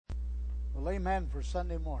Well, amen for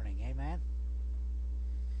Sunday morning. Amen.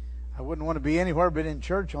 I wouldn't want to be anywhere but in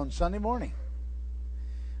church on Sunday morning.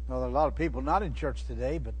 Well, there are a lot of people not in church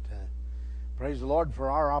today, but praise the Lord for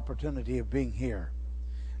our opportunity of being here.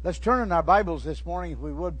 Let's turn in our Bibles this morning, if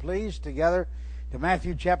we would, please, together to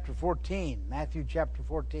Matthew chapter 14. Matthew chapter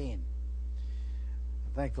 14.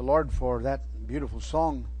 I thank the Lord for that beautiful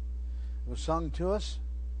song that was sung to us.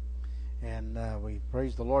 And we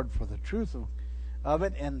praise the Lord for the truth of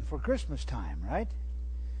it and for Christmas time, right?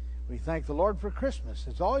 We thank the Lord for Christmas.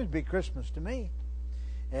 It's always be Christmas to me.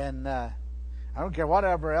 And I don't care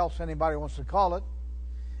whatever else anybody wants to call it.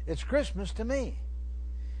 It's Christmas to me.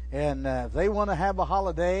 And if they want to have a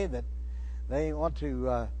holiday that they want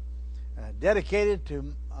to dedicate it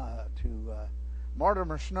to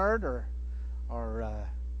Mortimer Snerd or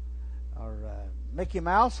Mickey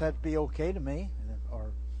Mouse, that'd be okay to me,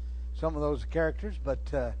 or some of those characters.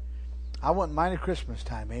 But I wouldn't mind at Christmas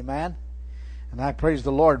time, amen? And I praise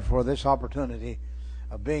the Lord for this opportunity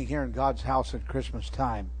of being here in God's house at Christmas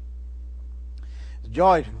time. It's a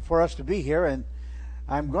joy for us to be here, and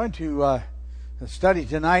I'm going to study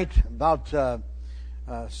tonight about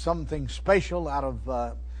something special out of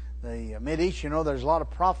the Mideast. You know, there's a lot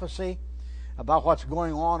of prophecy about what's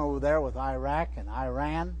going on over there with Iraq and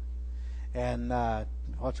Iran, and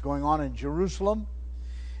what's going on in Jerusalem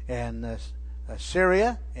and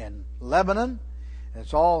Syria and Lebanon.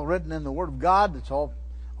 It's all written in the Word of God. It's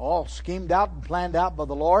all schemed out and planned out by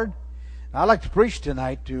the Lord. And I'd like to preach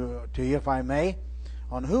tonight to you, if I may,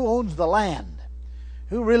 on who owns the land.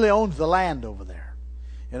 Who really owns the land over there?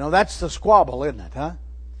 You know, that's the squabble, isn't it, huh?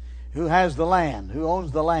 Who has the land? Who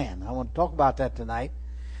owns the land? I want to talk about that tonight.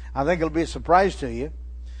 I think it'll be a surprise to you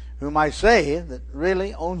whom I say that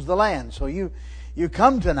really owns the land. So you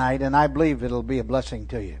come tonight, and I believe it'll be a blessing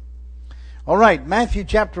to you. All right, Matthew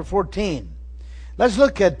chapter 14. Let's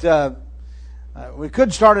look at, we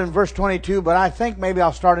could start in verse 22, but I think maybe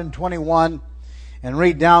I'll start in 21 and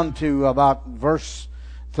read down to about verse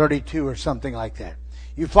 32 or something like that.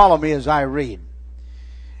 You follow me as I read.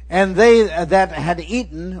 And they that had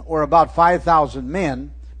eaten were about 5,000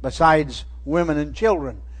 men, besides women and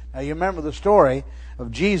children. Now you remember the story of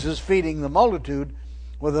Jesus feeding the multitude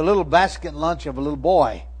with a little basket lunch of a little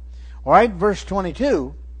boy. All right, verse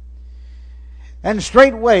 22. And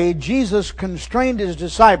straightway Jesus constrained his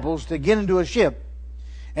disciples to get into a ship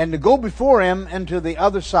and to go before him into the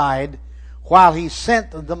other side while he sent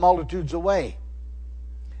the multitudes away.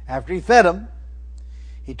 After he fed them,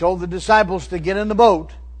 he told the disciples to get in the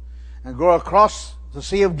boat and go across the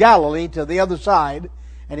Sea of Galilee to the other side,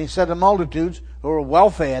 and he sent the multitudes who were well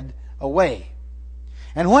fed away.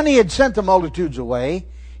 And when he had sent the multitudes away,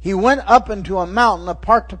 he went up into a mountain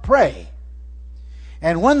apart to pray.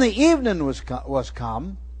 And when the evening was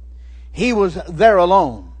come, he was there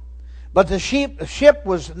alone. But the ship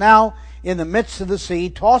was now in the midst of the sea,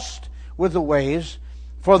 tossed with the waves,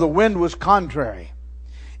 for the wind was contrary.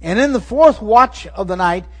 And in the fourth watch of the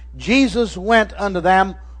night, Jesus went unto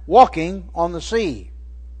them, walking on the sea.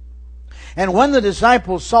 And when the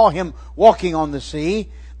disciples saw him walking on the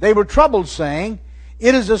sea, they were troubled, saying,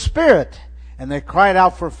 It is a spirit. And they cried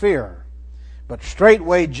out for fear. But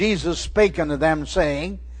straightway Jesus spake unto them,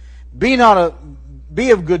 saying, Be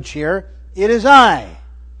of good cheer, it is I.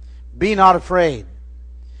 Be not afraid.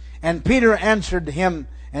 And Peter answered him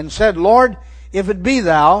and said, Lord, if it be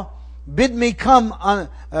thou, bid me come unto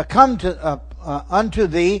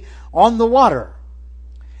thee on the water.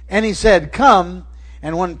 And he said, Come.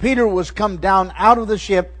 And when Peter was come down out of the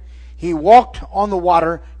ship, he walked on the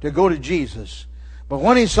water to go to Jesus. But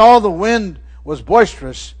when he saw the wind was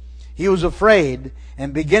boisterous, he was afraid,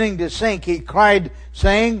 and beginning to sink, he cried,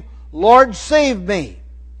 saying, Lord, save me.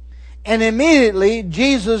 And immediately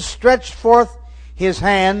Jesus stretched forth his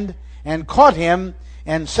hand and caught him,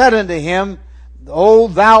 and said unto him, O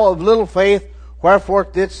thou of little faith, wherefore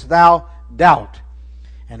didst thou doubt?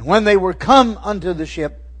 And when they were come unto the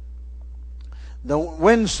ship, the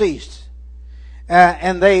wind ceased,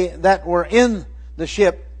 and they that were in the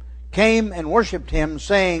ship came and worshipped him,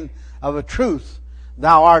 saying, Of a truth,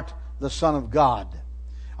 thou art the Son of God.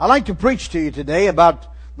 I'd like to preach to you today about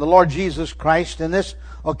the Lord Jesus Christ in this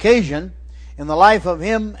occasion in the life of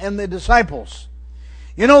him and the disciples.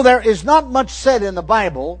 You know, there is not much said in the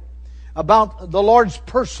Bible about the Lord's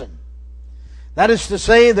person. That is to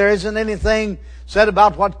say, there isn't anything said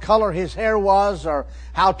about what color his hair was or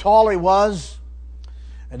how tall he was.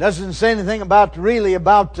 It doesn't say anything about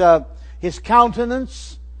his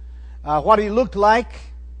countenance, what he looked like,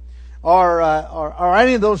 or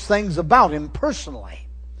any of those things about him personally.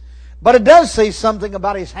 But it does say something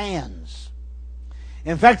about his hands.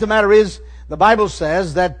 In fact, the matter is, the Bible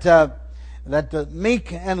says that that the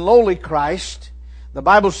meek and lowly Christ, the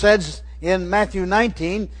Bible says in Matthew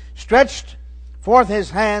 19, stretched forth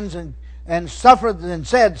his hands and suffered and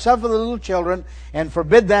said, "Suffer the little children and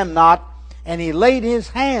forbid them not." And he laid his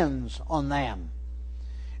hands on them.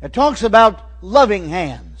 It talks about loving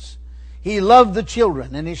hands. He loved the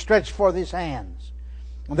children and he stretched forth his hands.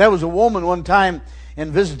 And there was a woman one time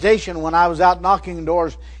in visitation when I was out knocking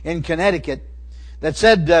doors in Connecticut that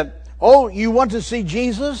said, "Oh, you want to see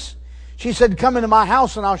Jesus?" She said, "Come into my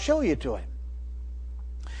house and I'll show you to him."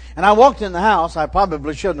 And I walked in the house. I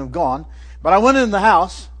probably shouldn't have gone, but I went in the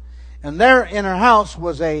house, and there in her house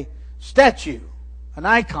was a statue, an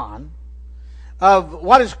icon of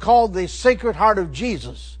what is called the Sacred Heart of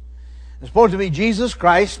Jesus. It's supposed to be Jesus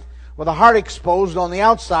Christ with a heart exposed on the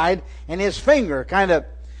outside and his finger kind of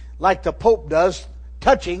like the Pope does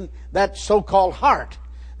touching that so-called heart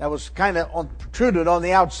that was kind of protruded on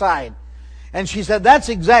the outside. And she said, "That's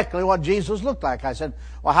exactly what Jesus looked like." I said,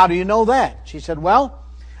 "Well, how do you know that?" She said, "Well,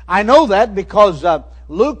 I know that because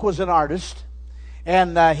Luke was an artist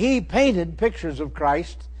and he painted pictures of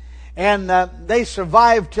Christ, and they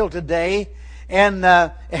survived till today. And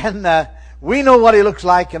we know what he looks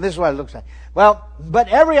like, and this is what he looks like." Well, but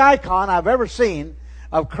every icon I've ever seen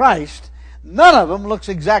of Christ, none of them looks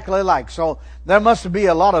exactly alike. So there must be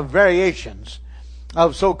a lot of variations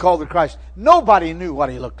of so-called the Christ. Nobody knew what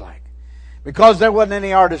he looked like because there wasn't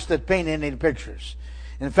any artist that painted any pictures.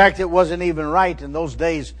 In fact, it wasn't even right in those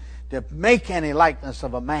days to make any likeness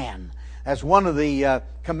of a man. That's one of the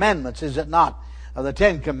commandments, is it not, of the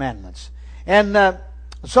 10 Commandments. And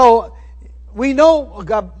so we know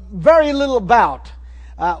very little about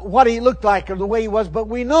what he looked like or the way he was, but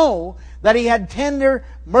we know that he had tender,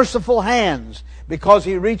 merciful hands because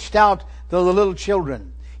he reached out to the little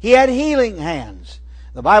children. He had healing hands.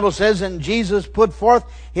 The Bible says, "And Jesus put forth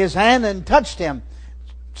his hand and touched him,"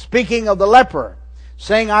 speaking of the leper,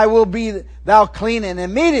 saying, "I will be thou clean." And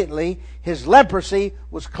immediately his leprosy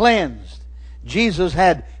was cleansed. Jesus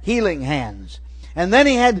had healing hands. And then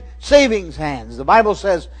he had savings hands. The Bible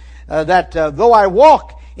says that though I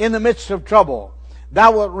walk in the midst of trouble,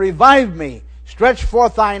 thou wilt revive me. Stretch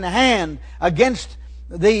forth thine hand against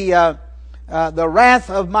the wrath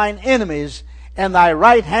of mine enemies, and thy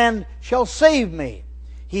right hand shall save me.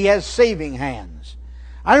 He has saving hands.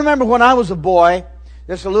 I remember when I was a boy,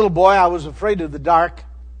 just a little boy, I was afraid of the dark.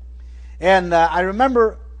 And I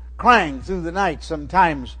remember crying through the night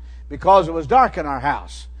sometimes because it was dark in our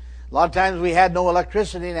house. A lot of times we had no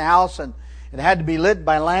electricity in the house, and it had to be lit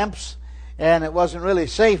by lamps. And it wasn't really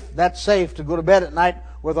that safe to go to bed at night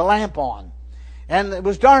with a lamp on. And it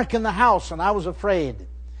was dark in the house, and I was afraid.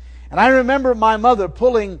 And I remember my mother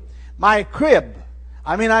pulling my crib.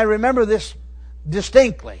 I remember this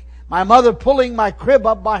distinctly. My mother pulling my crib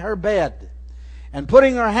up by her bed and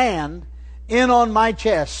putting her hand in on my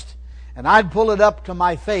chest. And I'd pull it up to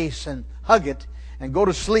my face and hug it and go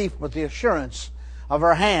to sleep with the assurance of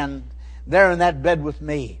her hand there in that bed with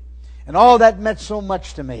me. And all that meant so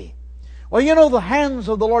much to me. Well, you know, the hands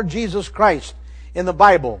of the Lord Jesus Christ in the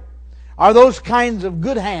Bible are those kinds of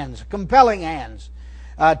good hands, compelling hands,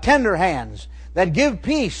 tender hands that give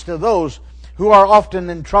peace to those who are often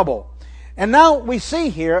in trouble. And now we see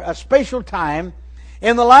here a special time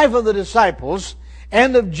in the life of the disciples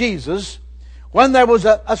and of Jesus when there was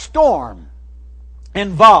a storm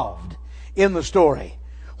involved in the story.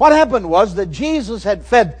 What happened was that Jesus had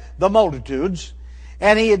fed the multitudes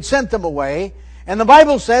and he had sent them away. And the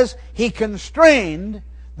Bible says he constrained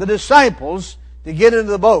the disciples to get into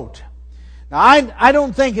the boat. Now, I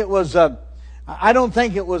don't think it was a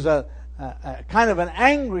kind of an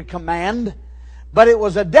angry command, but it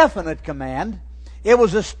was a definite command. It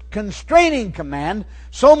was a constraining command,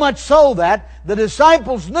 so much so that the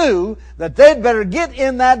disciples knew that they'd better get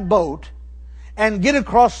in that boat and get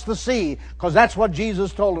across the sea, because that's what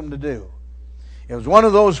Jesus told them to do. It was one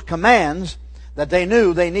of those commands that they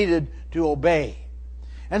knew they needed to obey.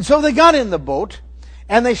 And so they got in the boat,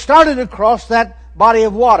 and they started across that body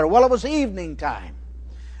of water. Well, it was evening time.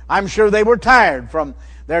 I'm sure they were tired from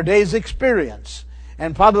their day's experience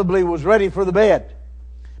and probably was ready for the bed.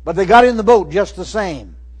 But they got in the boat just the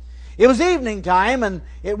same. It was evening time, and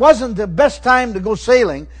it wasn't the best time to go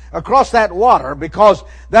sailing across that water, because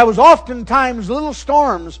there was oftentimes little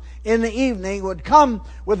storms in the evening would come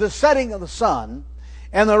with the setting of the sun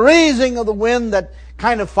and the raising of the wind that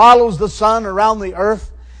kind of follows the sun around the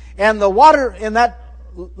earth. And the water in that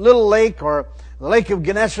little lake, or the Lake of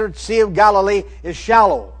Gennesaret, Sea of Galilee, is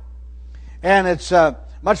shallow. And it's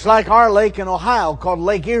much like our lake in Ohio called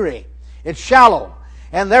Lake Erie. It's shallow.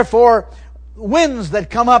 And therefore, winds that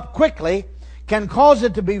come up quickly can cause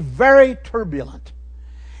it to be very turbulent.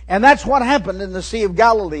 And that's what happened in the Sea of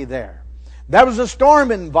Galilee there. There was a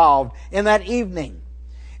storm involved in that evening.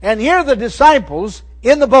 And here the disciples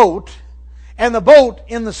in the boat, and the boat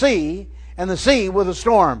in the sea, and the sea with a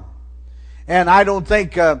storm. And I don't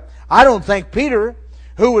think Peter,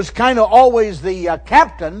 who was kind of always the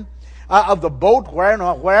captain of the boat,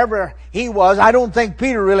 wherever he was, I don't think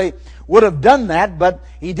Peter really would have done that, but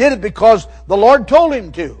he did it because the Lord told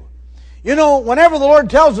him to. You know, whenever the Lord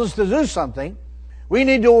tells us to do something, we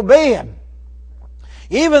need to obey Him.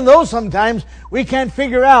 Even though sometimes we can't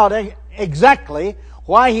figure out exactly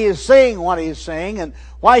why He is saying what He is saying and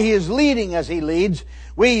why He is leading as He leads,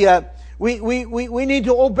 we need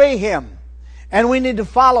to obey Him and we need to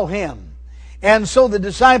follow Him. And so the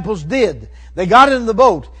disciples did. They got into the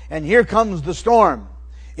boat, and here comes the storm.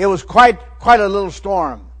 It was quite a little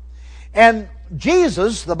storm. And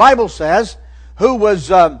Jesus, the Bible says, who was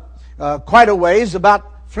quite a ways, about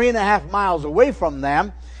 3.5 miles away from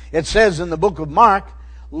them, it says in the book of Mark,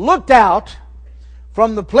 looked out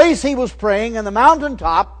from the place he was praying in the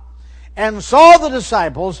mountaintop and saw the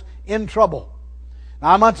disciples in trouble.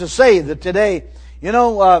 Now I want to say that today,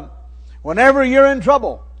 whenever you're in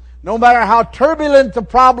trouble, no matter how turbulent the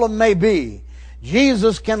problem may be,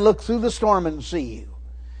 Jesus can look through the storm and see you.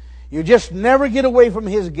 You just never get away from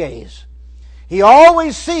His gaze. He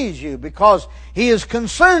always sees you because He is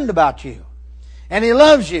concerned about you. And He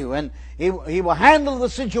loves you. And He will handle the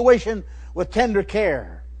situation with tender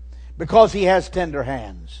care because He has tender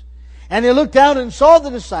hands. And He looked out and saw the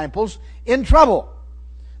disciples in trouble.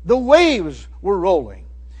 The waves were rolling.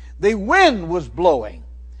 The wind was blowing.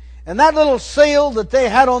 And that little sail that they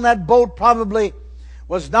had on that boat probably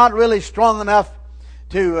was not really strong enough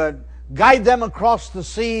to guide them across the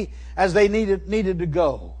sea as they needed to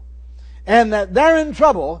go. And that they're in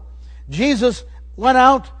trouble, Jesus went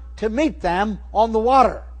out to meet them on the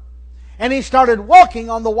water. And He started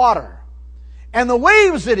walking on the water. And the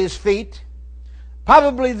waves at His feet,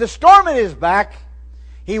 probably the storm at His back,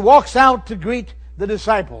 He walks out to greet the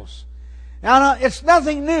disciples. Now, it's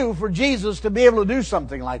nothing new for Jesus to be able to do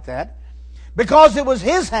something like that, because it was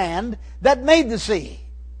His hand that made the sea.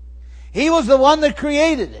 He was the one that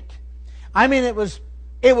created it. I mean, it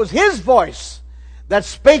was His voice that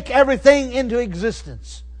spake everything into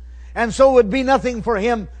existence. And so it would be nothing for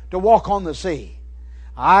Him to walk on the sea.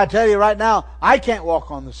 I tell you right now, I can't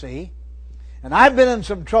walk on the sea. And I've been in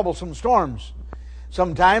some troublesome storms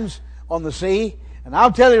sometimes on the sea. And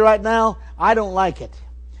I'll tell you right now, I don't like it.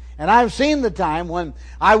 And I've seen the time when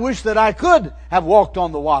I wish that I could have walked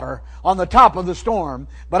on the water, on the top of the storm.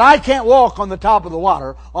 But I can't walk on the top of the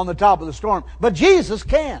water, on the top of the storm. But Jesus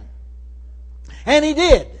can. And He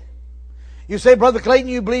did. You say, Brother Clayton,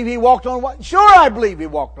 you believe He walked on water? Sure, I believe He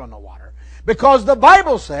walked on the water. Because the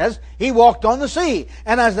Bible says He walked on the sea.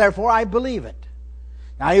 And as therefore I believe it.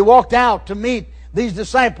 Now He walked out to meet these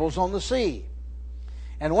disciples on the sea.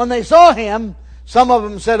 And when they saw Him, some of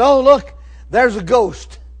them said, oh, look, there's a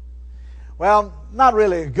ghost. Well, not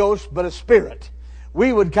really a ghost, but a spirit.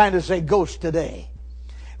 We would kind of say ghost today.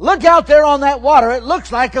 Look out there on that water. It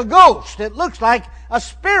looks like a ghost. It looks like a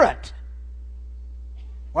spirit.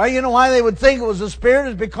 Well, you know why they would think it was a spirit?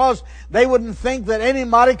 Is because they wouldn't think that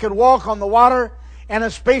anybody could walk on the water, and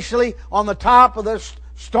especially on the top of the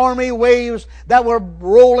stormy waves that were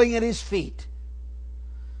rolling at His feet.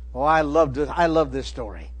 Oh, I love this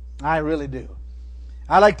story. I really do.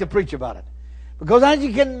 I like to preach about it. Because as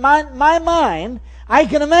you can, my mind, I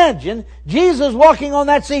can imagine Jesus walking on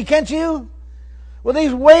that sea, can't you? With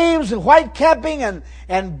these waves and white capping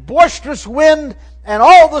and boisterous wind and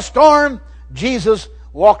all the storm, Jesus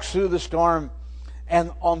walks through the storm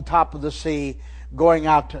and on top of the sea, going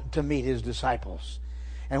out to meet His disciples.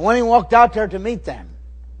 And when He walked out there to meet them,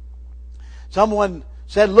 someone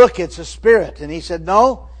said, look, it's a spirit. And He said,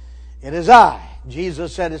 no, it is I.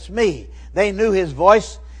 Jesus said, it's me. They knew His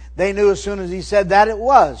voice. They knew as soon as He said that it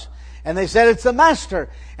was. And they said, it's the Master.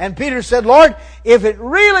 And Peter said, Lord, if it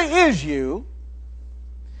really is You,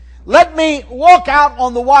 let me walk out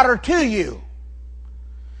on the water to You.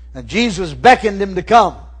 And Jesus beckoned him to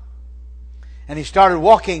come. And he started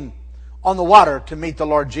walking on the water to meet the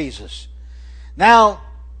Lord Jesus. Now,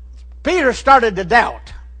 Peter started to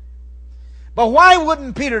doubt. But why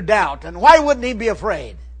wouldn't Peter doubt? And why wouldn't he be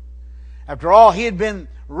afraid? After all, he had been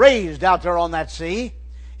raised out there on that sea.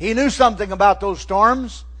 He knew something about those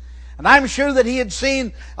storms. And I'm sure that he had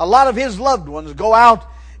seen a lot of his loved ones go out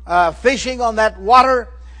fishing on that water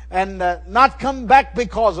and not come back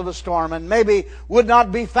because of a storm, and maybe would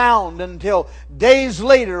not be found until days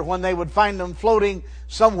later when they would find them floating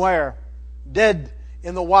somewhere dead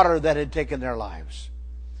in the water that had taken their lives.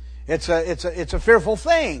 It's a fearful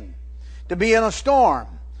thing to be in a storm.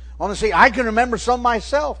 on the sea. I can remember some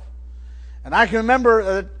myself. And I can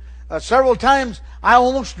remember several times I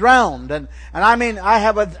almost drowned. And I mean, I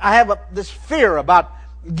have this fear about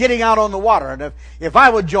getting out on the water. And if I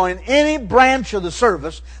would join any branch of the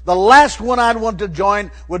service, the last one I'd want to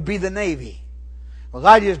join would be the Navy. Because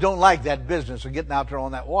I just don't like that business of getting out there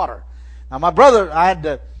on that water. Now my brother, I had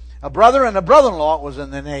a brother and a brother-in-law that was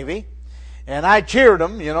in the Navy. And I cheered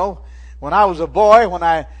them, you know. When I was a boy, when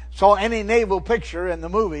I saw any naval picture in the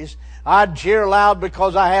movies, I'd cheer loud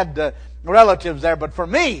because I had relatives there. But for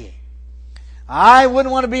me, I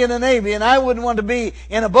wouldn't want to be in the Navy, and I wouldn't want to be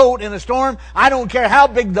in a boat in a storm. I don't care how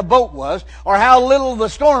big the boat was or how little the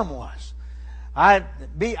storm was. I'd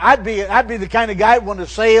be the kind of guy who wanted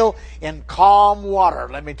to sail in calm water.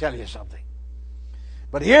 Let me tell you something.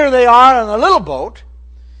 But here they are in a little boat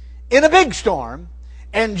in a big storm,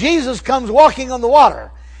 and Jesus comes walking on the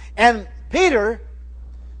water, and Peter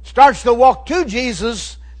starts to walk to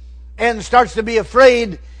Jesus and starts to be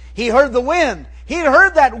afraid. He heard the wind. He'd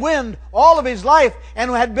heard that wind all of his life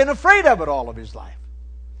and had been afraid of it all of his life.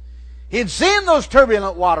 He'd seen those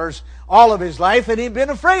turbulent waters all of his life and he'd been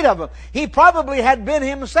afraid of them. He probably had been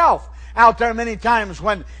himself out there many times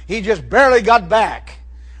when he just barely got back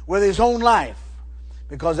with his own life,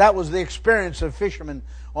 because that was the experience of fishermen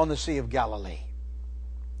on the Sea of Galilee.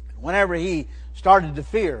 Whenever he started to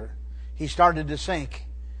fear, he started to sink.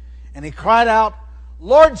 And he cried out,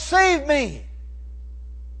 "Lord, save me!"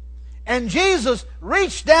 And Jesus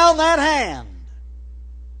reached down that hand,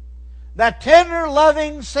 that tender,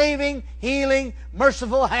 loving, saving, healing,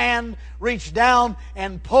 merciful hand, reached down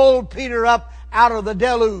and pulled Peter up out of the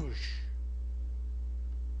deluge.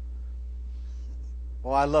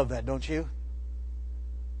 Oh, I love that, don't you?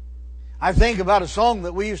 I think about a song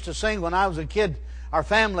that we used to sing when I was a kid. Our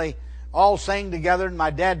family all sang together, and my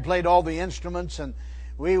dad played all the instruments, and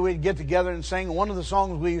we would get together and sing. One of the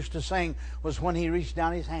songs we used to sing was "When He Reached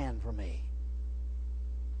Down His Hand for Me."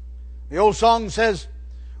 The old song says,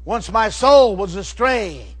 "Once my soul was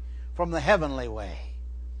astray from the heavenly way.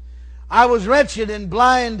 I was wretched and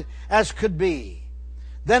blind as could be.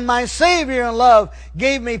 Then my Savior in love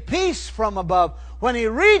gave me peace from above when He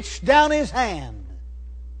reached down His hand."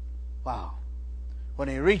 Wow. When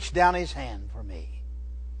He reached down His hand for me.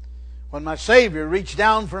 When my Savior reached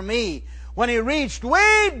down for me, when He reached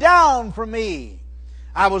way down for me,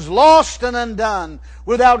 I was lost and undone,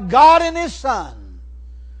 without God and His Son,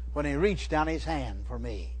 when He reached down His hand for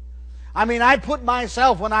me. I mean, I put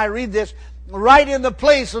myself, when I read this, right in the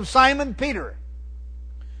place of Simon Peter,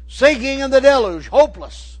 sinking in the deluge,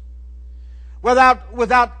 hopeless,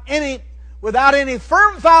 without any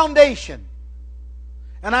firm foundation.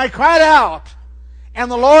 And I cried out,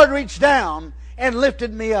 and the Lord reached down and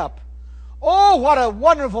lifted me up. Oh, what a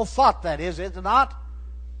wonderful thought that is it not?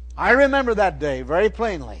 I remember that day very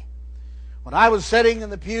plainly, when I was sitting in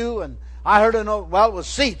the pew and I heard it was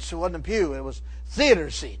seats. It wasn't a pew. It was theater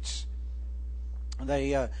seats.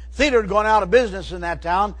 The theater had gone out of business in that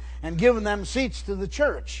town and given them seats to the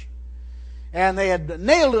church. And they had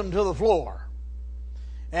nailed them to the floor.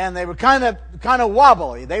 And they were kind of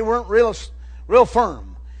wobbly. They weren't real firm.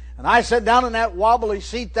 And I sat down in that wobbly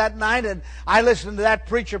seat that night and I listened to that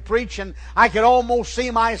preacher preach, and I could almost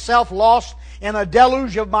see myself lost in a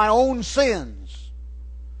deluge of my own sins.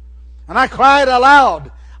 And I cried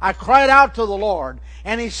aloud. I cried out to the Lord,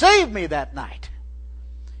 and He saved me that night.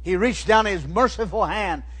 He reached down His merciful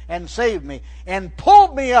hand and saved me and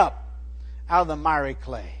pulled me up out of the miry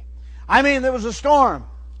clay. I mean, there was a storm.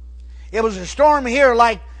 It was a storm here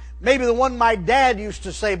like maybe the one my dad used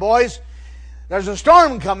to say, "Boys, there's a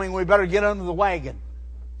storm coming, we better get under the wagon."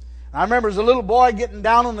 I remember as a little boy getting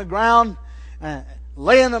down on the ground,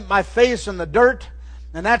 laying at my face in the dirt,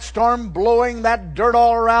 and that storm blowing that dirt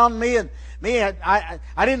all around me. And I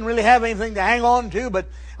didn't really have anything to hang on to, but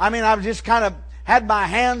I mean, I just kind of had my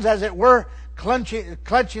hands, as it were,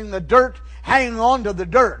 clutching the dirt, hanging on to the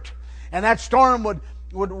dirt. And that storm would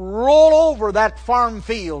roll over that farm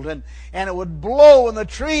field, and it would blow, and the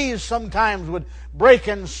trees sometimes would break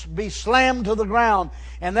and be slammed to the ground.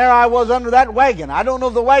 And there I was under that wagon. I don't know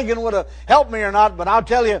if the wagon would have helped me or not, but I'll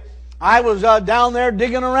tell you, I was down there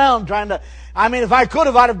digging around trying to, if I could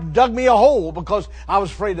have, I'd have dug me a hole because I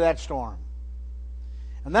was afraid of that storm.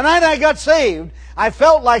 And the night I got saved, I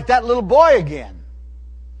felt like that little boy again.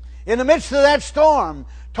 In the midst of that storm,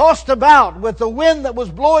 tossed about with the wind that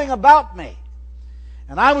was blowing about me.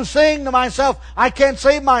 And I was saying to myself, I can't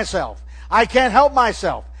save myself. I can't help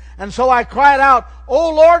myself. And so I cried out,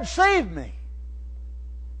 "Oh Lord, save me."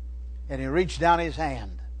 And He reached down His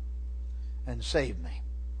hand and saved me.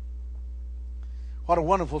 What a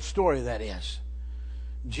wonderful story that is.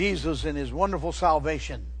 Jesus in His wonderful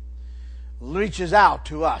salvation reaches out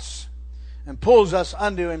to us and pulls us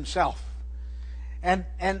unto Himself and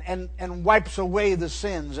wipes away the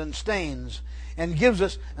sins and stains and gives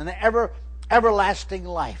us an everlasting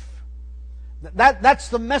life. That's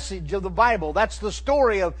the message of the Bible. That's the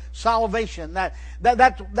story of salvation. That's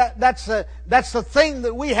the thing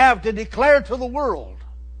that we have to declare to the world.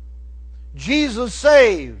 Jesus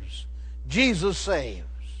saves. Jesus saves.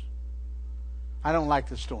 I don't like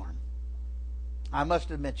the storm. I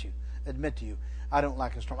must admit to you, I don't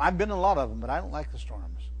like the storm. I've been in a lot of them, but I don't like the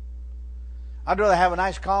storms. I'd rather have a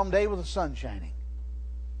nice calm day with the sun shining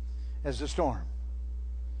as the storm.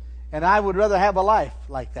 And I would rather have a life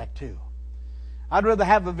like that too. I'd rather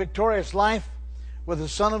have a victorious life with the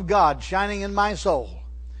Son of God shining in my soul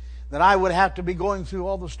than I would have to be going through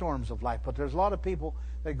all the storms of life. But there's a lot of people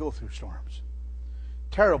that go through storms.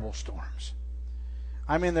 Terrible storms.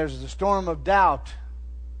 I mean, there's the storm of doubt.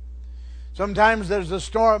 Sometimes there's the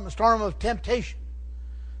storm of temptation.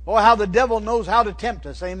 Oh, how the devil knows how to tempt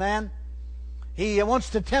us, amen? He wants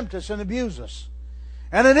to tempt us and abuse us.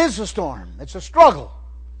 And it is a storm. It's a struggle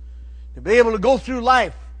to be able to go through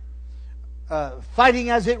life fighting,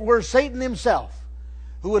 as it were, Satan himself,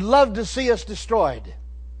 who would love to see us destroyed.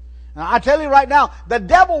 Now, I tell you right now, the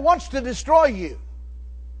devil wants to destroy you.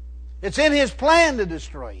 It's in his plan to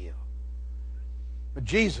destroy you. But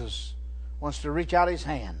Jesus wants to reach out His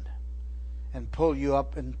hand and pull you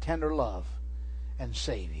up in tender love and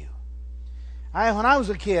save you. When I was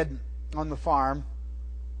a kid on the farm,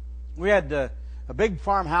 we had a big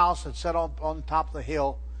farmhouse that sat on top of the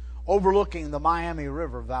hill overlooking the Miami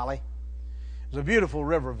River Valley. It was a beautiful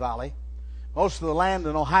river valley. Most of the land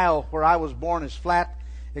in Ohio where I was born is flat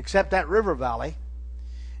except that river valley.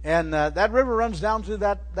 And that river runs down through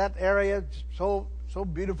that area. It's so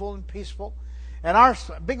beautiful and peaceful. And our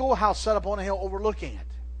big old house set up on a hill overlooking it.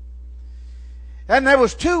 And there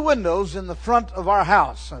was 2 windows in the front of our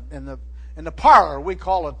house. In the parlor, we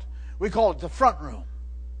call it the front room.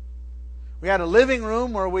 We had a living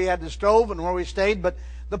room where we had the stove and where we stayed, but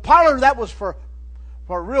the parlor, that was for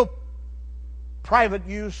real private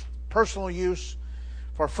use, personal use,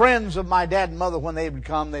 for friends of my dad and mother. When they would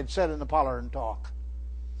come, they'd sit in the parlor and talk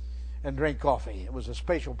and drink coffee. It was a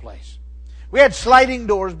special place. We had sliding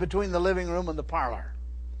doors between the living room and the parlor.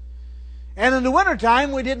 And in the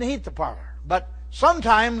wintertime, we didn't heat the parlor. But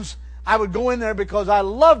sometimes I would go in there because I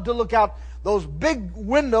loved to look out those big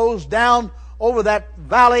windows down over that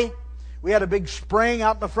valley. We had a big spring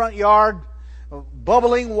out in the front yard,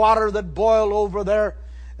 bubbling water that boiled over there,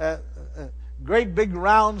 great big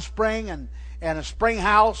round spring and a spring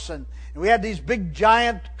house. And we had these big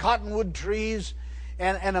giant cottonwood trees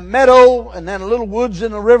and a meadow and then a little woods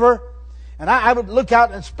in the river. And I would look out,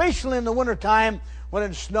 and especially in the wintertime when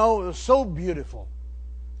it snowed, it was so beautiful.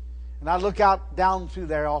 And I'd look out down through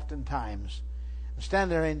there oftentimes and stand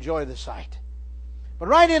there and enjoy the sight. But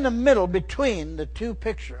right in the middle, between the 2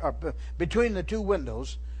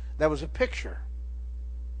 windows, there was a picture.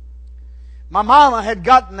 My mama had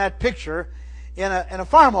gotten that picture in a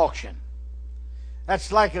farm auction.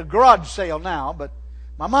 That's like a garage sale now, but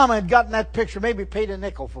my mama had gotten that picture, maybe paid a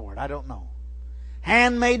nickel for it, I don't know.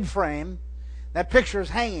 Handmade frame. That picture is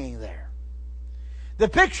hanging there. The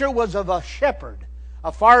picture was of a shepherd,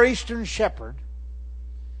 a Far Eastern shepherd,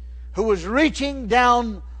 who was reaching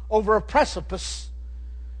down over a precipice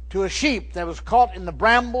to a sheep that was caught in the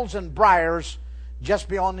brambles and briars just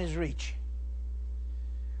beyond his reach.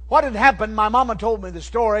 What had happened, my mama told me the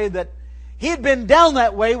story, that he had been down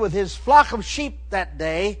that way with his flock of sheep that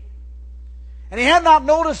day, and he had not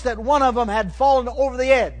noticed that one of them had fallen over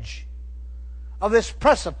the edge of this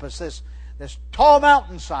precipice, this tall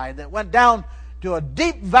mountainside that went down to a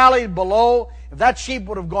deep valley below. If that sheep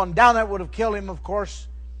would have gone down there, it would have killed him, of course.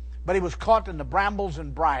 But he was caught in the brambles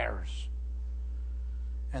and briars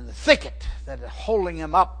and the thicket that was holding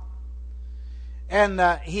him up. And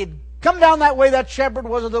he had come down that way, that shepherd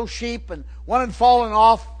was, of those sheep, and one had fallen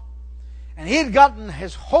off. And he had gotten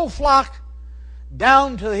his whole flock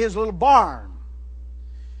down to his little barn,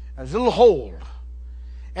 his little hold.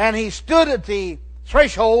 And he stood at the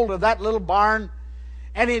threshold of that little barn,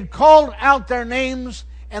 and he had called out their names,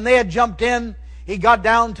 and they had jumped in. He got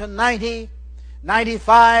down to 90,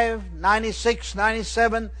 95, 96,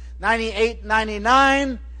 97, 98,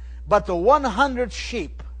 99, but the 100th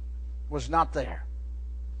sheep was not there.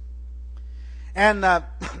 And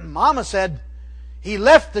Mama said he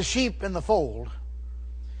left the sheep in the fold,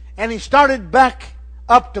 and he started back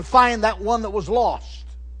up to find that one that was lost.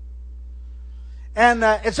 And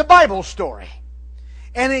it's a Bible story.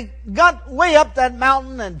 And he got way up that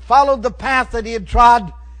mountain and followed the path that he had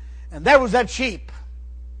trod, and there was that sheep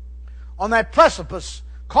on that precipice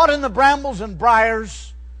caught in the brambles and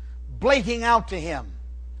briars, bleating out to him.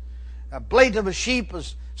 A bleat of a sheep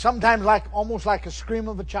is sometimes almost like a scream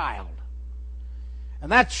of a child. And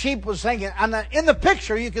that sheep was singing. And in the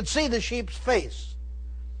picture, you could see the sheep's face.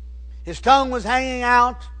 His tongue was hanging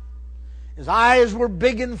out. His eyes were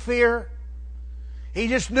big in fear. He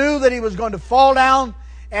just knew that he was going to fall down.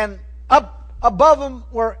 And up above him,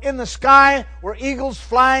 were in the sky, were eagles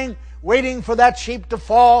flying, waiting for that sheep to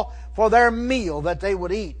fall for their meal that they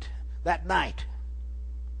would eat that night.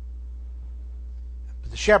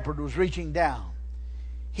 But the shepherd was reaching down.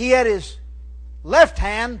 He had his left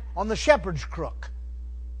hand on the shepherd's crook.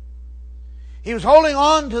 He was holding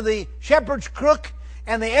on to the shepherd's crook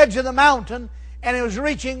and the edge of the mountain, and he was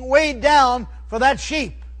reaching way down for that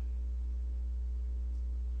sheep.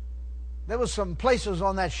 There was some places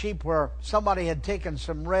on that sheep where somebody had taken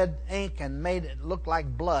some red ink and made it look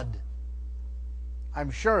like blood. I'm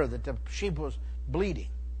sure that the sheep was bleeding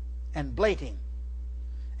and bleating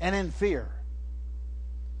and in fear.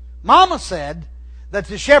 Mama said that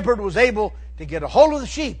the shepherd was able to get a hold of the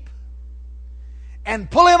sheep and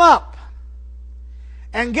pull him up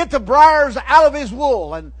and get the briars out of his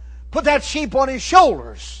wool and put that sheep on his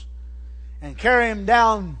shoulders and carry him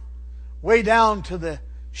down, way down to the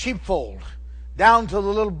sheepfold, down to the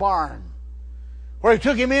little barn, where he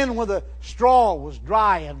took him in where the straw was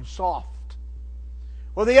dry and soft,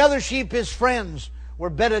 where the other sheep, his friends, were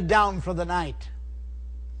bedded down for the night.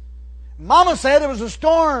 Mama said it was a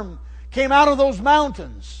storm came out of those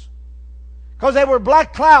mountains, because they were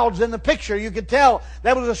black clouds in the picture. You could tell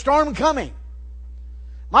there was a storm coming.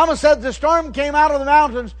 Mama said the storm came out of the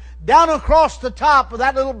mountains down across the top of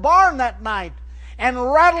that little barn that night and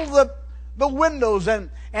rattled the windows and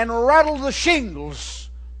rattled the shingles.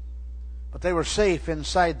 But they were safe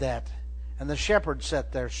inside that. And the shepherd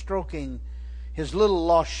sat there stroking his little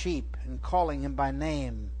lost sheep and calling him by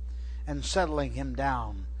name and settling him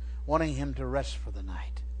down, wanting him to rest for the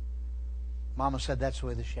night. Mama said that's the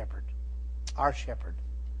way the shepherd, our shepherd,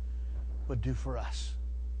 would do for us.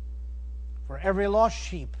 For every lost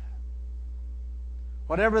sheep,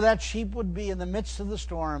 whatever that sheep would be in the midst of the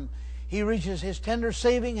storm, He reaches His tender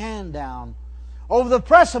saving hand down over the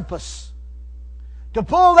precipice to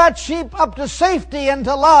pull that sheep up to safety and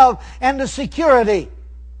to love and to security.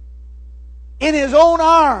 In His own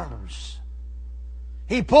arms,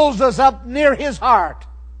 He pulls us up near His heart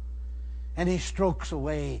and He strokes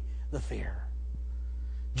away the fear.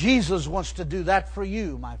 Jesus wants to do that for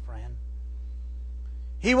you, my friend.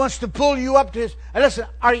 He wants to pull you up to His... Listen,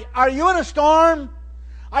 are you in a storm?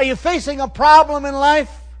 Are you facing a problem in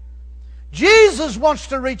life? Jesus wants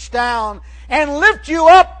to reach down and lift you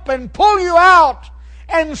up and pull you out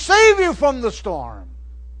and save you from the storm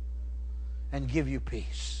and give you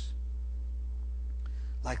peace.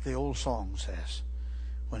 Like the old song says,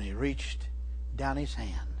 when He reached down His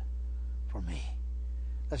hand for me.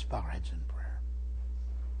 Let's bow our heads in prayer.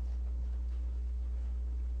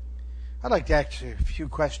 I'd like to ask you a few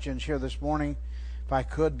questions here this morning, if I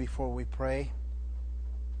could, before we pray.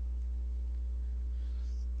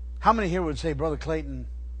 How many here would say, Brother Clayton,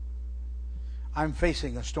 I'm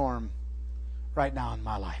facing a storm right now in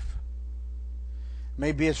my life?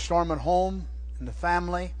 Maybe a storm at home, in the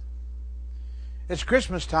family. It's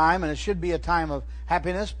Christmas time, and it should be a time of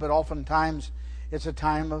happiness, but oftentimes it's a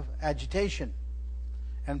time of agitation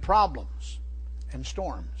and problems and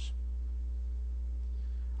storms.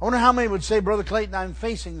 I wonder how many would say, Brother Clayton, I'm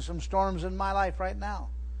facing some storms in my life right now.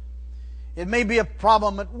 It may be a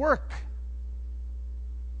problem at work.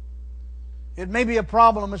 It may be a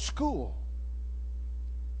problem at school.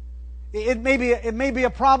 It may be a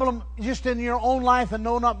problem just in your own life and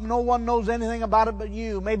no one knows anything about it but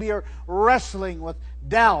you. Maybe you're wrestling with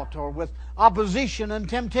doubt or with opposition and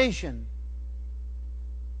temptation.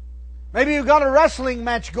 Maybe you've got a wrestling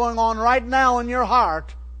match going on right now in your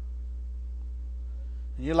heart.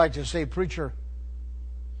 And you'd like to say, Preacher,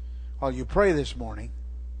 while you pray this morning,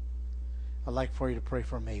 I'd like for you to pray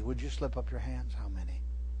for me. Would you slip up your hands? How many?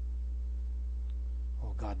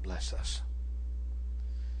 Oh, God bless us.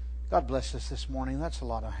 God bless us this morning. That's a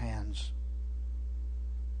lot of hands.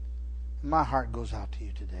 My heart goes out to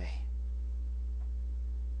you today.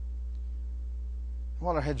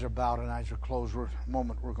 While our heads are bowed and eyes are closed, for a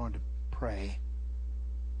moment we're going to pray.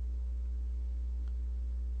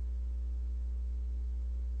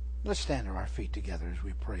 Let's stand to our feet together as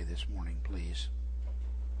we pray this morning, please.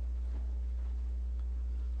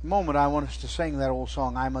 A moment I want us to sing that old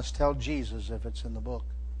song, I Must Tell Jesus, if it's in the book.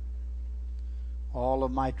 All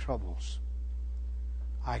of my troubles,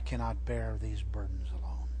 I cannot bear these burdens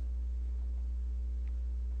alone.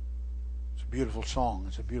 It's a beautiful song.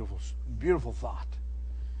 It's a beautiful, beautiful thought.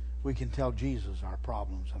 we can tell Jesus our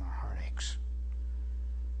problems and our heartaches.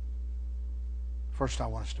 First, I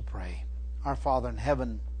want us to pray. Our Father in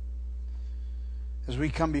heaven, as we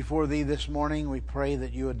come before Thee this morning, we pray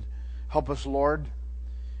that You would help us, Lord,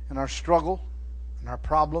 in our struggle and our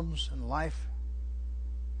problems in life.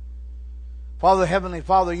 Father, Heavenly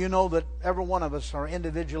Father, You know that every one of us are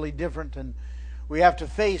individually different, and we have to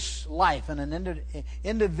face life in an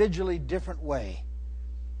individually different way.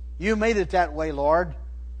 You made it that way, Lord.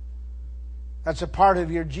 That's a part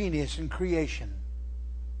of Your genius in creation.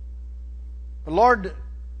 But Lord,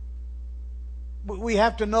 we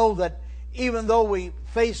have to know that even though we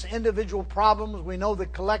face individual problems, we know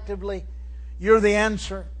that collectively You're the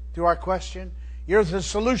answer to our question. You're the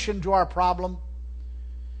solution to our problem.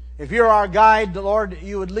 If You're our guide, Lord,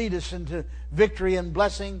 You would lead us into victory and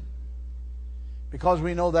blessing, because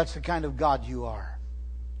we know that's the kind of God You are.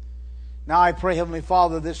 Now I pray, Heavenly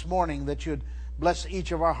Father, this morning that You'd bless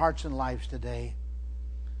each of our hearts and lives today.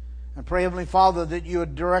 And pray, Heavenly Father, that You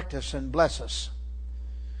would direct us and bless us.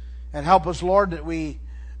 And help us, Lord, that we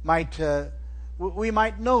might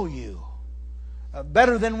know You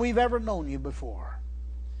better than we've ever known You before.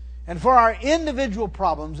 And for our individual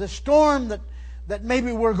problems, the storm that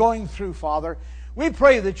maybe we're going through, Father, we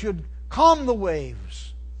pray that You'd calm the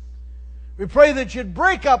waves. We pray that You'd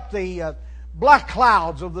break up the black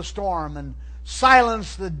clouds of the storm and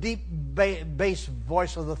silence the deep bass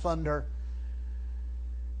voice of the thunder,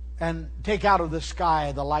 and take out of the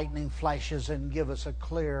sky the lightning flashes and give us a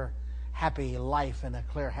clear, happy life and a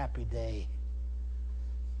clear, happy day.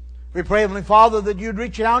 We pray, Heavenly Father, that You'd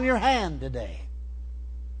reach down Your hand today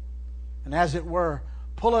and, as it were,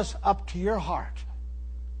 pull us up to Your heart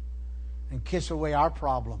and kiss away our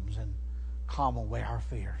problems and calm away our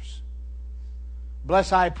fears.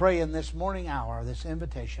 Bless, I pray, in this morning hour, this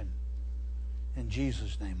invitation. In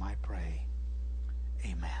Jesus' name I pray.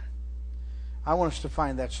 Amen. I want us to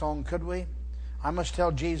find that song, could we? I Must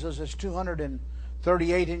Tell Jesus. It's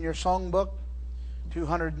 238 in your songbook.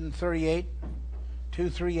 238.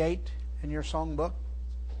 238 in your songbook.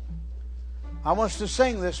 I want us to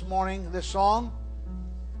sing this morning, this song.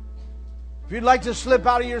 If you'd like to slip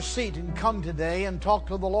out of your seat and come today and talk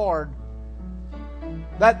to the Lord,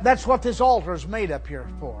 that's what this altar is made up here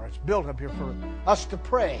for. It's built up here for us to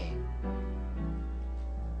pray.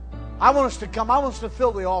 I want us to come. I want us to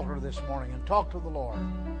fill the altar this morning and talk to the Lord.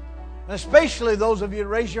 And especially those of you who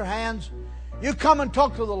raise your hands, you come and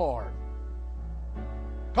talk to the Lord.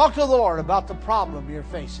 Talk to the Lord about the problem you're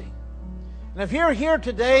facing. And if you're here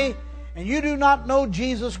today and you do not know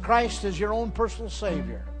Jesus Christ as your own personal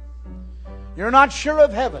Savior, you're not sure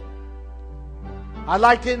of heaven, I'd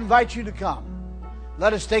like to invite you to come.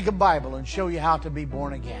 Let us take a Bible and show you how to be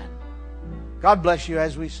born again. God bless you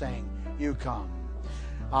as we sing. You come.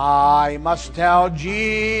 I must tell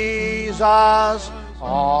Jesus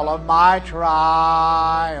all of my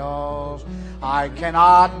trials. I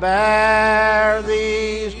cannot bear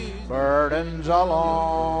these burdens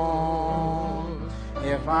alone.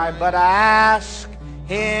 If I but ask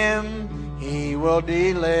Him, He will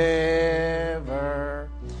deliver.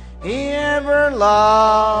 He ever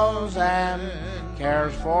loves and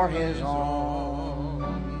cares for His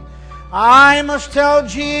own. I must tell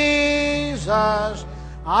Jesus,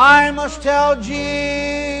 I must tell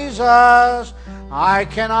Jesus, I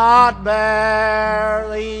cannot bear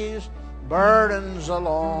these burdens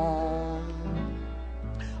alone.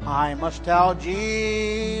 I must tell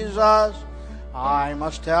Jesus, I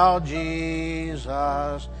must tell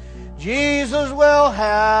Jesus, Jesus will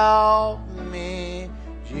help me,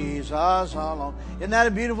 Jesus alone. Isn't that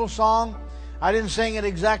a beautiful song? I didn't sing it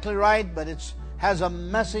exactly right, but it has a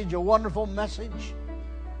message, a wonderful message.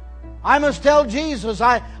 I must tell Jesus,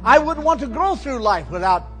 I wouldn't want to go through life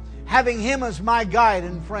without having Him as my guide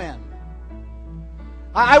and friend.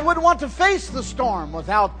 I wouldn't want to face the storm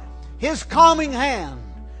without His calming hand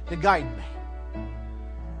to guide me.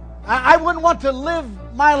 I wouldn't want to live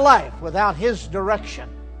my life without His direction.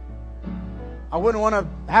 I wouldn't want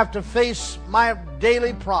to have to face my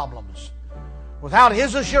daily problems without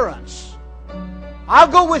His assurance. I'll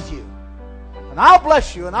go with you, and I'll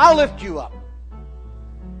bless you, and I'll lift you up.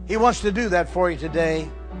 He wants to do that for you today.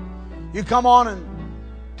 You come on and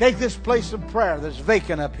take this place of prayer that's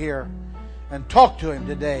vacant up here and talk to Him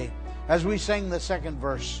today as we sing the second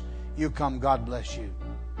verse. You come, God bless you.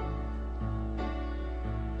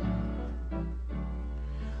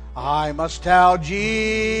 I must tell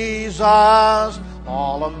Jesus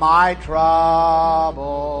all of my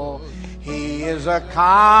trouble. He is a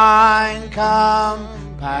kind,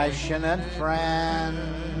 compassionate friend.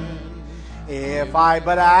 If I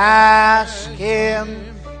but ask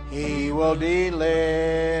Him, He will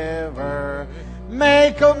deliver.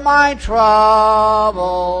 make of my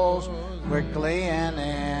troubles quickly an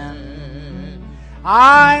end.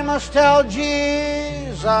 I must tell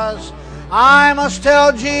Jesus, I must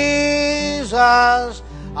tell Jesus,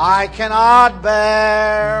 I cannot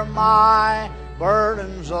bear my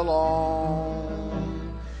burdens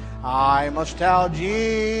alone. I must tell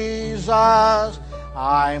Jesus,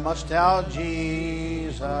 I must tell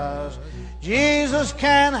Jesus, Jesus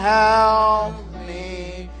can help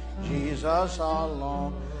me, Jesus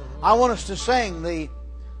alone. I want us to sing the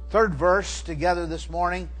third verse together this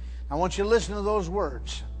morning. I want you to listen to those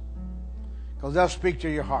words, because they'll speak to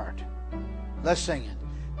your heart. Let's sing it.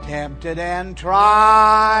 Tempted and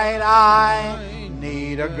tried, I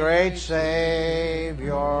need a great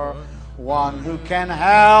Savior, one who can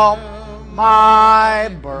help my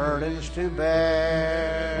burdens to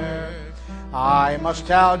bear. I must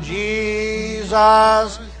tell Jesus,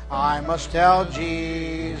 I must tell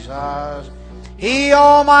Jesus, He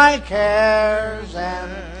all my cares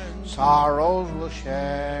and sorrows will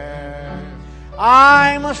share.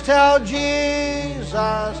 I must tell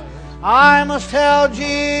Jesus, I must tell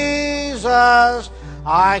Jesus,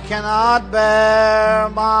 I cannot bear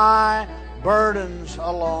my burdens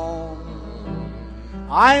alone.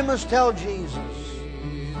 I must tell Jesus,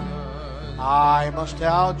 I must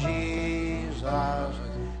tell Jesus,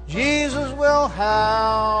 Jesus will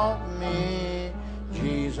help me,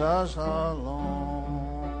 Jesus alone.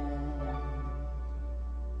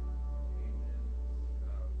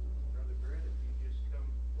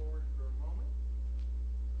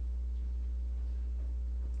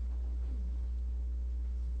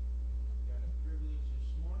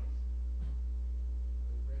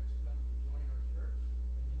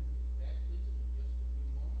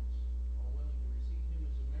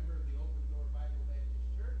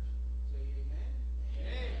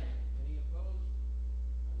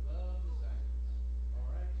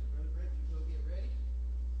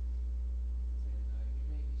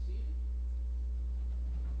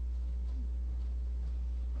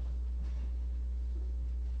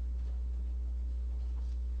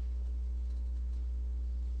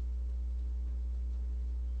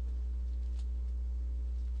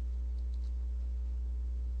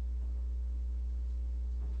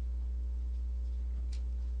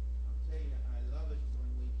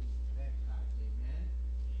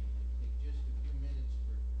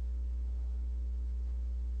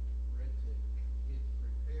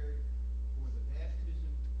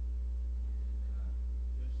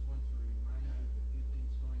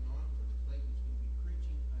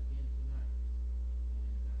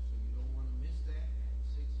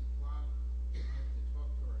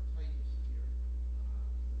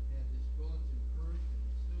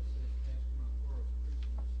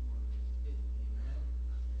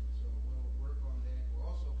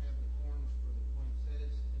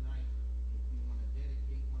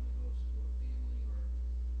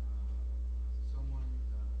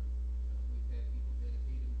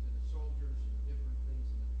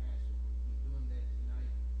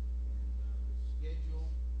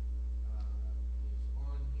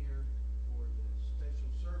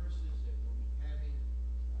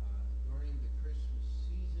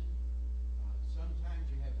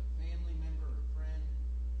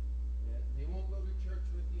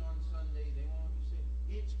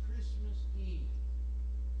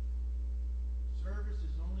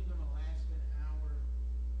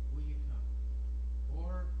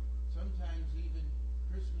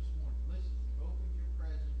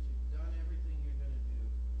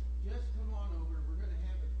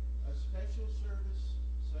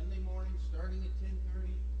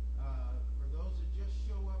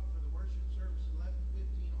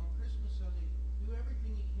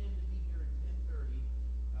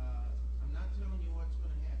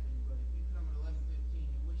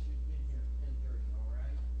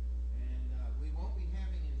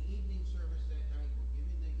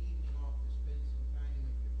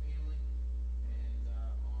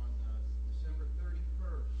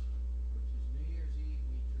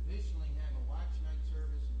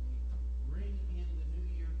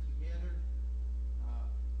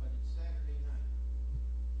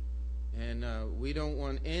 We don't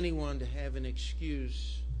want anyone to have an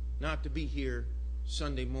excuse not to be here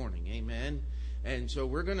Sunday morning. Amen. And so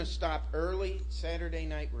we're going to stop early Saturday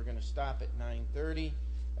night. We're going to stop at 9:30.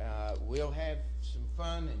 We'll have some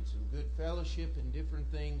fun and some good fellowship and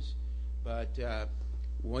different things. But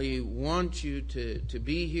we want you to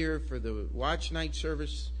be here for the watch night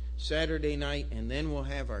service Saturday night. And then we'll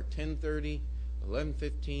have our 10:30,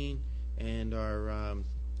 11:15, and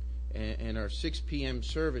our 6 p.m.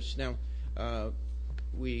 service. Now,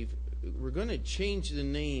 we're going to change the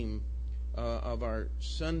name of our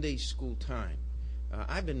Sunday school time.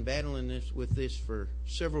 I've been battling with this for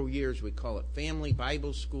several years. We call it Family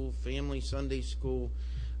Bible School, Family Sunday School.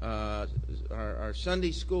 Our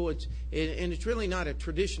Sunday school, and it's really not a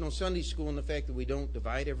traditional Sunday school in the fact that we don't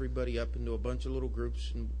divide everybody up into a bunch of little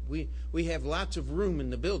groups. And we have lots of room in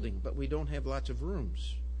the building, but we don't have lots of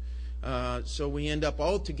rooms. So we end up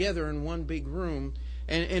all together in one big room.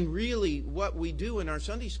 And really what we do in our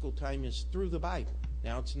Sunday school time is through the Bible.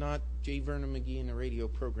 Now, it's not J. Vernon McGee in a radio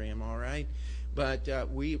program, all right? But so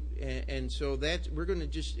we're going to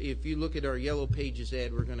just, if you look at our Yellow Pages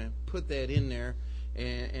ad, we're going to put that in there.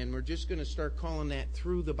 And we're just going to start calling that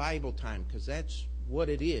Through the Bible time, because that's what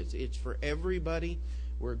it is. It's for everybody.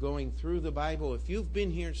 We're going through the Bible. If you've been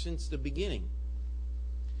here since the beginning,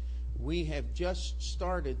 we have just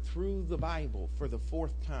started through the Bible for the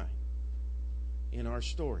 4th time in our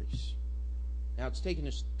stories. Now, it's taken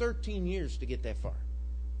us 13 years to get that far.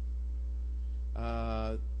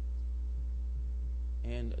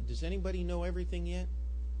 And does anybody know everything yet?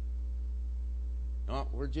 No,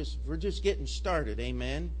 we're just getting started,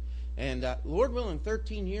 amen. And Lord willing,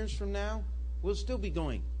 13 years from now, we'll still be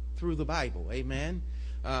going through the Bible, amen,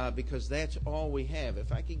 because that's all we have.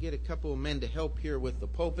 If I could get a couple of men to help here with the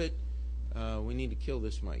pulpit, we need to kill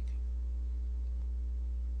this mic.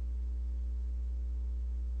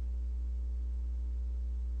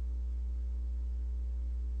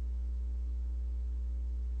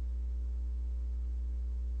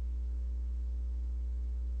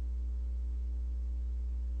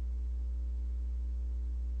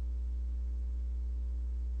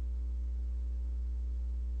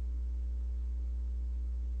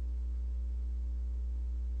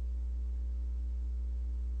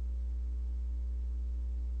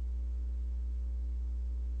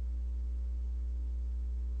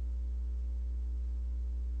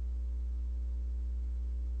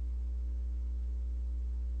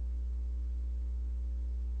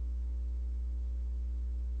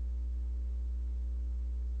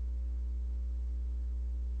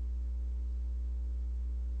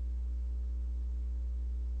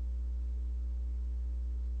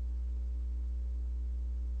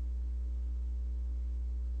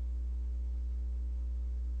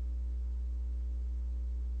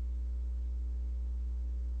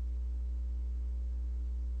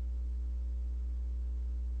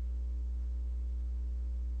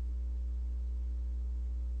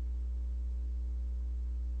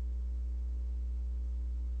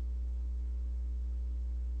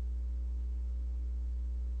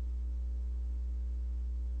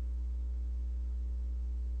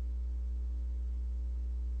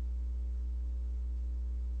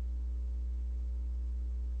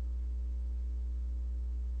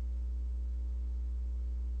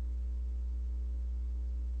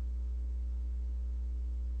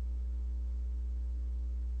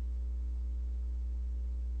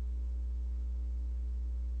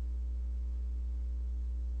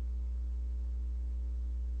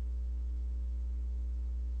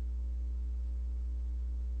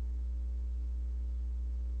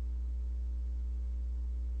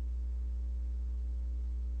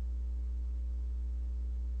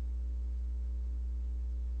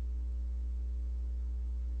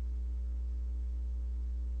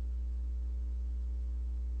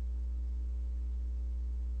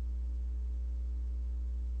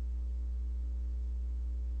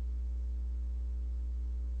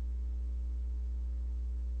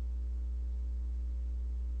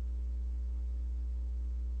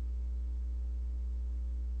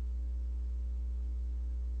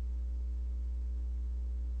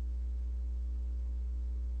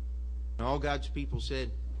 And all God's people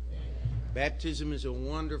said, baptism is a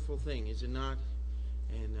wonderful thing, is it not?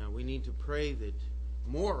 And we need to pray that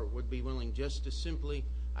more would be willing just to simply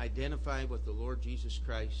identify with the Lord Jesus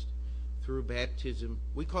Christ through baptism.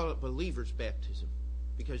 We call it believer's baptism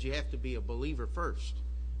because you have to be a believer first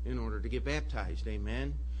in order to get baptized.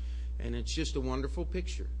 Amen? And it's just a wonderful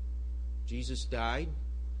picture. Jesus died.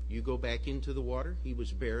 You go back into the water. He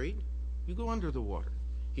was buried. You go under the water.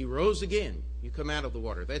 He rose again. You come out of the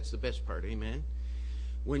water. That's the best part. Amen?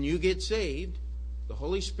 When you get saved, the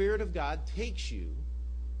Holy Spirit of God takes you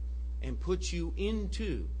and puts you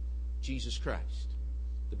into Jesus Christ.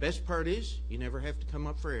 The best part is you never have to come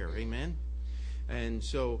up for air. Amen? And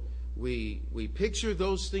so we picture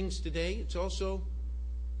those things today. It's also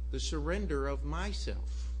the surrender of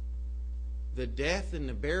myself. The death and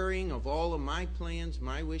the burying of all of my plans,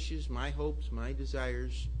 my wishes, my hopes, my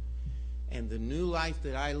desires. And the new life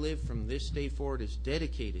that I live from this day forward is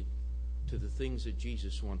dedicated to the things that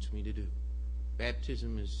Jesus wants me to do.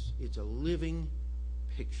 Baptism it's a living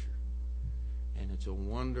picture. and it's a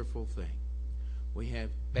wonderful thing. We have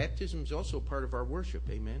baptism is also part of our worship.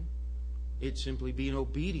 Amen. It's simply being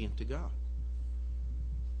obedient to God,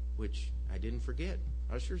 which I didn't forget.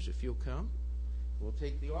 Ushers, if you'll come, we'll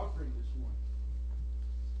take the offering this morning.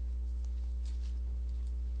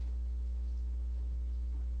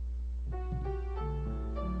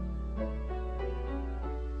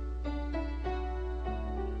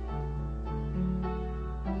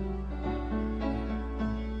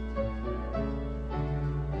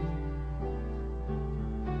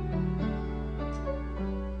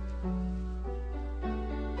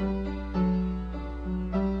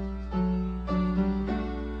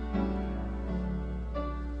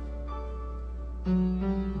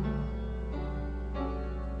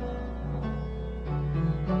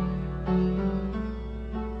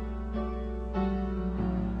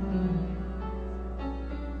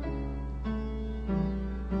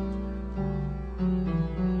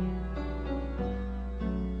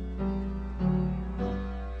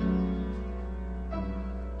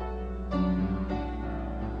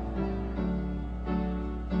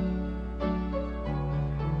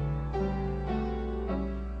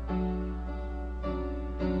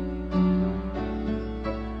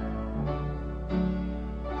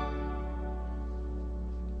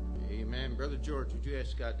 Brother George, would you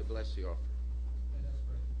ask God to bless the offering? Let us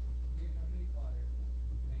pray. Dear Heavenly Father,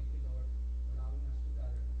 thank you, Lord, for allowing us to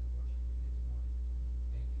gather and worship you this morning.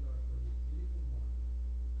 Thank you, Lord, for this beautiful morning.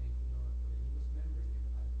 Thank you, Lord, for the newest member you've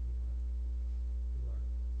added to our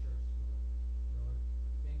church, Lord. Lord,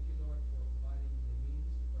 thank you, Lord, for providing the means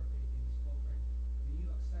to partake in this offering. May you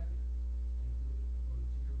accept it and do it according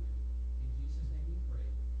to your will. In Jesus' name we pray.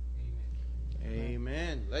 Amen.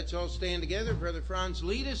 Amen. Let's all stand together. Brother Franz,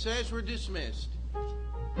 lead us as we're dismissed.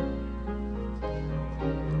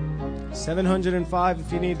 705,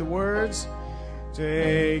 if you need the words.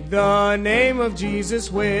 Take the name of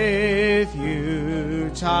Jesus with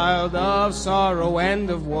you, child of sorrow and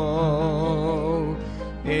of woe.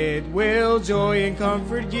 It will joy and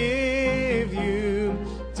comfort give you.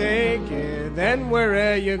 Take it then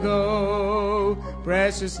where'er you go.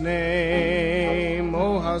 Precious name,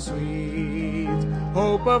 oh how sweet.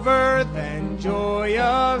 Hope of earth and joy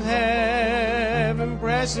of heaven.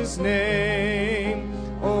 Precious name,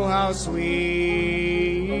 oh how sweet.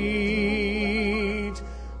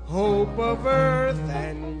 Hope of earth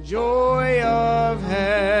and joy of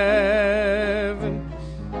heaven.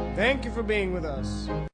 Thank you for being with us.